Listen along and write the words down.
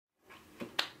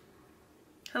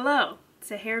Hello,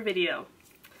 it's a hair video.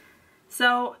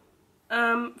 So,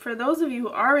 for those of you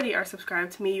who already are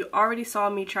subscribed to me, you already saw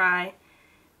me try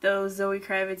those Zoe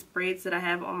Kravitz braids that I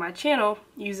have on my channel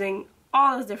using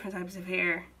all those different types of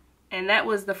hair. And that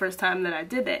was the first time that I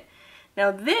did that.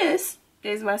 Now this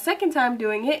is my second time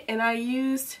doing it, and I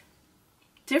used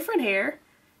different hair,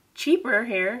 cheaper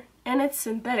hair, and it's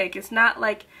synthetic. It's not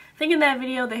like, I think in that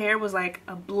video the hair was like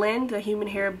a blend, a human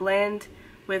hair blend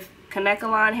with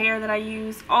Kanekalon hair that I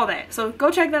use, all that. So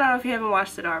go check that out if you haven't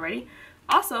watched it already.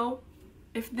 Also,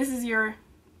 if this is your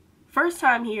first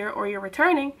time here or you're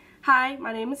returning, hi,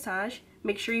 my name is Taj.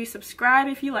 Make sure you subscribe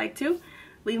if you like to.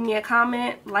 Leave me a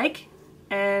comment, like,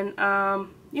 and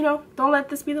you know, don't let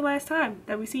this be the last time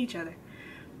that we see each other.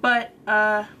 But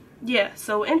yeah,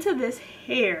 so into this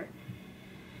hair.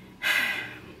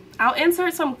 I'll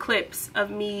insert some clips of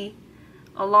me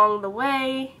along the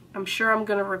way. I'm sure I'm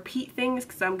going to repeat things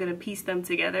because I'm going to piece them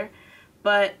together.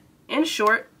 But in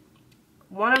short,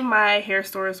 one of my hair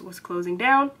stores was closing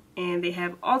down and they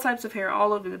have all types of hair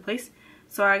all over the place.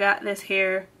 So I got this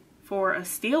hair for a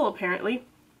steal apparently.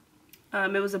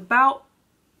 It was about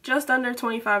just under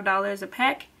 $25 a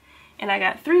pack, and I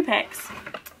got 3 packs.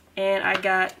 And I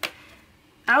got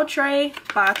Outre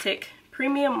Batik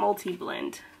Premium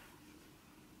Multi-Blend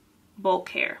bulk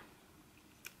hair,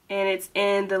 and it's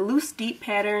in the loose deep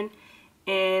pattern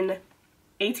in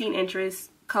 18 inches,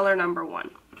 color number 1.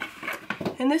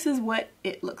 And this is what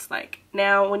it looks like.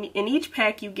 Now when in each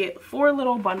pack you get 4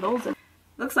 little bundles, and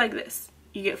it looks like this.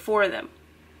 You get 4 of them,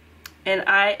 and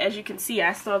as you can see,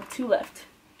 I still have 2 left,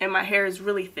 and my hair is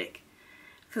really thick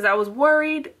because I was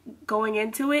worried going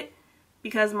into it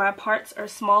because my parts are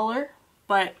smaller,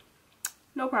 but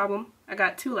no problem, I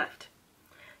got 2 left.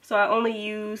 So I only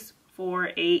use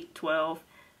 4, 8, 12.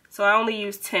 So I only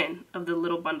use 10 of the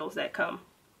little bundles that come.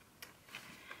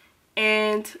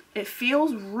 And it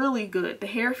feels really good. The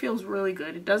hair feels really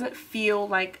good. It doesn't feel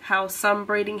like how some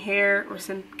braiding hair or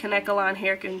some Kanekalon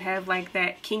hair can have like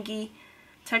that kinky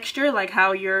texture, like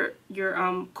how your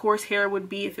coarse hair would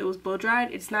be if it was blow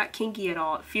dried. It's not kinky at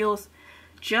all. It feels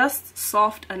just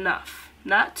soft enough.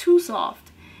 Not too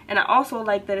soft. And I also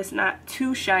like that it's not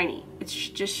too shiny. It's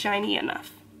just shiny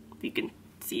enough. You can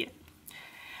see it.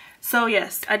 So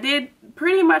yes, I did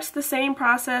pretty much the same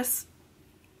process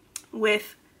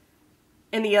with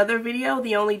in the other video.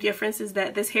 The only difference is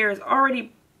that this hair is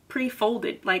already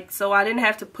pre-folded, like, so I didn't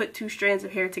have to put 2 strands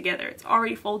of hair together. It's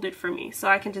already folded for me, so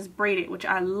I can just braid it, which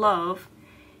I love.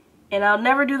 And I'll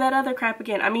never do that other crap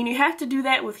again. I mean, you have to do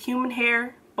that with human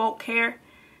hair, bulk hair,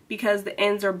 because the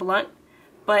ends are blunt,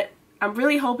 but I'm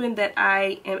really hoping that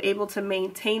I am able to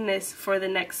maintain this for the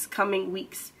next coming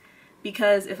weeks.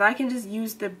 Because if I can just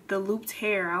use the looped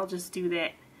hair, I'll just do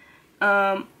that.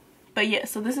 But yeah,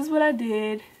 so this is what I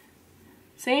did.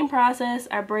 Same process.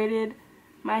 I braided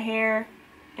my hair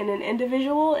in an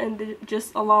individual and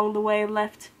just along the way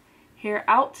left hair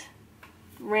out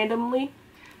randomly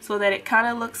so that it kind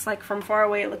of looks like from far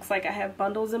away it looks like I have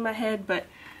bundles in my head, but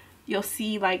you'll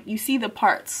see, like, you see the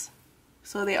parts.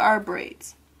 So they are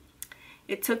braids.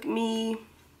 It took me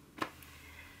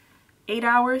 8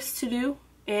 hours to do.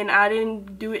 And I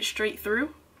didn't do it straight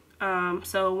through.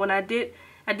 So when I did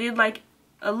like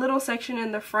a little section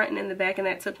in the front and in the back, and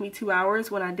that took me 2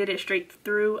 hours. When I did it straight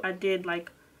through, I did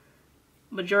like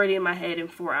majority of my head in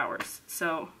 4 hours.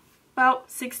 So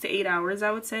about 6 to 8 hours, I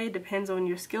would say. Depends on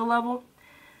your skill level.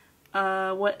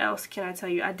 What else can I tell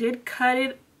you? I did cut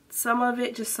it, some of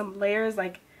it, just some layers,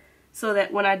 like so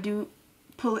that when I do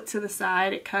pull it to the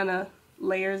side, it kind of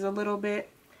layers a little bit.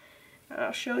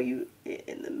 I'll show you it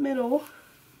in the middle.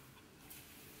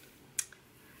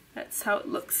 That's how it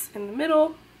looks in the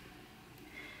middle.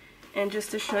 And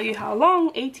just to show you how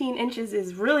long, 18 inches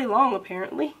is really long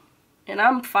apparently. And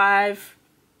I'm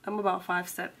about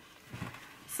 5'7".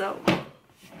 So,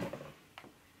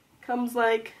 comes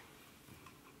like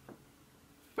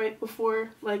right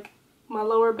before like my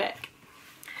lower back.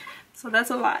 So that's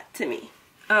a lot to me.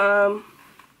 What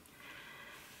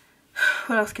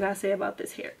else can I say about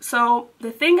this hair? So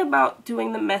the thing about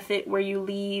doing the method where you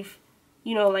leave,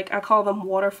 you know, like I call them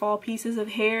waterfall pieces of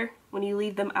hair, when you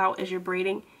leave them out as you're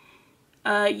braiding,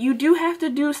 you do have to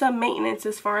do some maintenance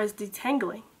as far as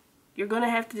detangling. You're going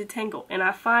to have to detangle. And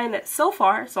I find that so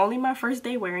far, it's only my first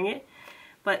day wearing it,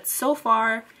 but so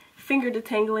far, finger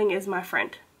detangling is my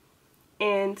friend.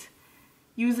 And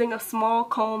using a small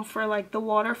comb for like the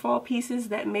waterfall pieces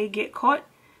that may get caught,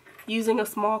 using a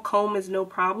small comb is no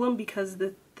problem because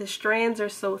the strands are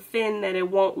so thin that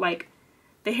it won't, like,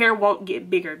 the hair won't get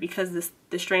bigger because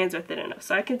the strands are thin enough.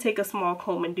 So I can take a small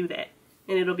comb and do that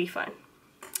and it'll be fine.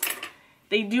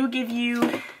 They do give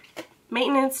you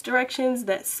maintenance directions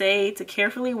that say to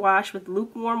carefully wash with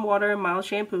lukewarm water and mild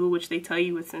shampoo, which they tell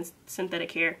you with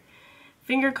synthetic hair.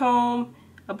 Finger comb,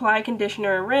 apply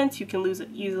conditioner and rinse. You can use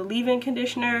a leave-in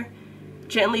conditioner.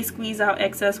 Gently squeeze out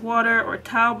excess water or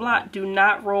towel blot. Do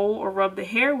not roll or rub the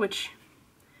hair, which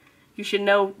you should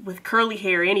know with curly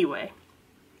hair anyway.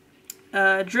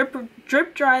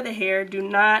 Drip dry the hair. Do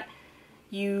not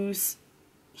use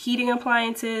heating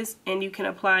appliances, and you can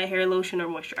apply hair lotion or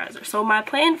moisturizer. So my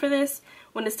plan for this,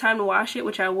 when it's time to wash it,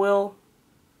 which I will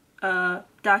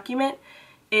document,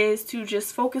 is to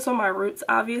just focus on my roots,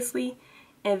 obviously,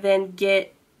 and then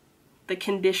get the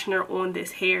conditioner on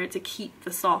this hair to keep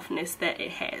the softness that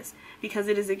it has, because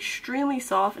it is extremely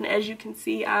soft, and as you can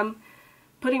see, I'm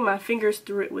putting my fingers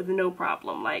through it with no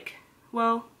problem. Like,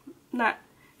 well, not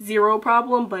zero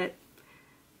problem, but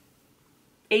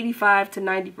 85 to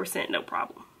 90% no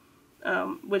problem,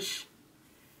 which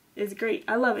is great.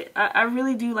 I love it. I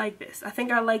really do like this. I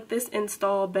think I like this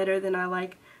install better than I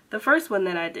like the first one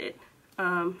that I did.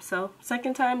 So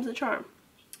second time's a charm.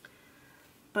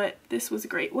 But this was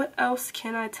great. What else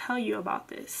can I tell you about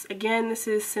this? Again, this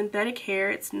is synthetic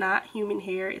hair. It's not human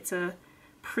hair. It's a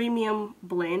premium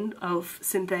blend of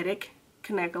synthetic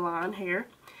Kanekalon hair.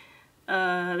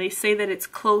 They say that it's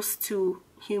close to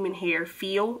human hair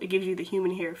feel. It gives you the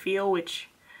human hair feel, which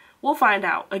we'll find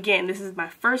out. Again, this is my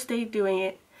first day doing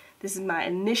it. This is my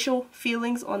initial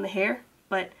feelings on the hair.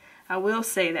 But I will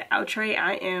say that Outre,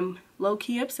 I am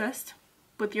low-key obsessed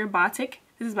with your Batik.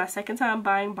 This is my second time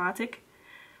buying Batik.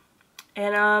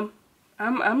 And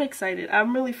I'm excited.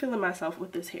 I'm really feeling myself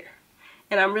with this hair.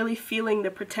 And I'm really feeling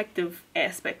the protective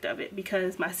aspect of it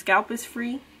because my scalp is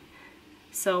free.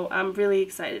 So I'm really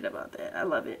excited about that. I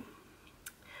love it.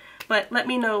 But let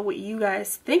me know what you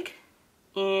guys think.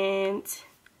 And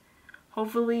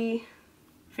hopefully,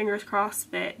 fingers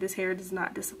crossed that this hair does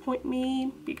not disappoint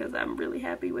me, because I'm really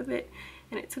happy with it.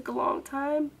 And it took a long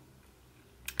time.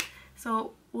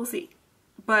 So we'll see.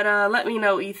 But let me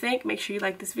know what you think. Make sure you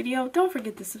like this video. Don't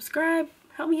forget to subscribe.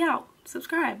 Help me out.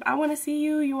 Subscribe. I want to see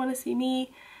you. You want to see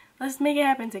me. Let's make it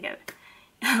happen together.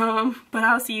 But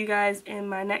I'll see you guys in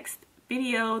my next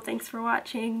video. Thanks for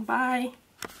watching. Bye.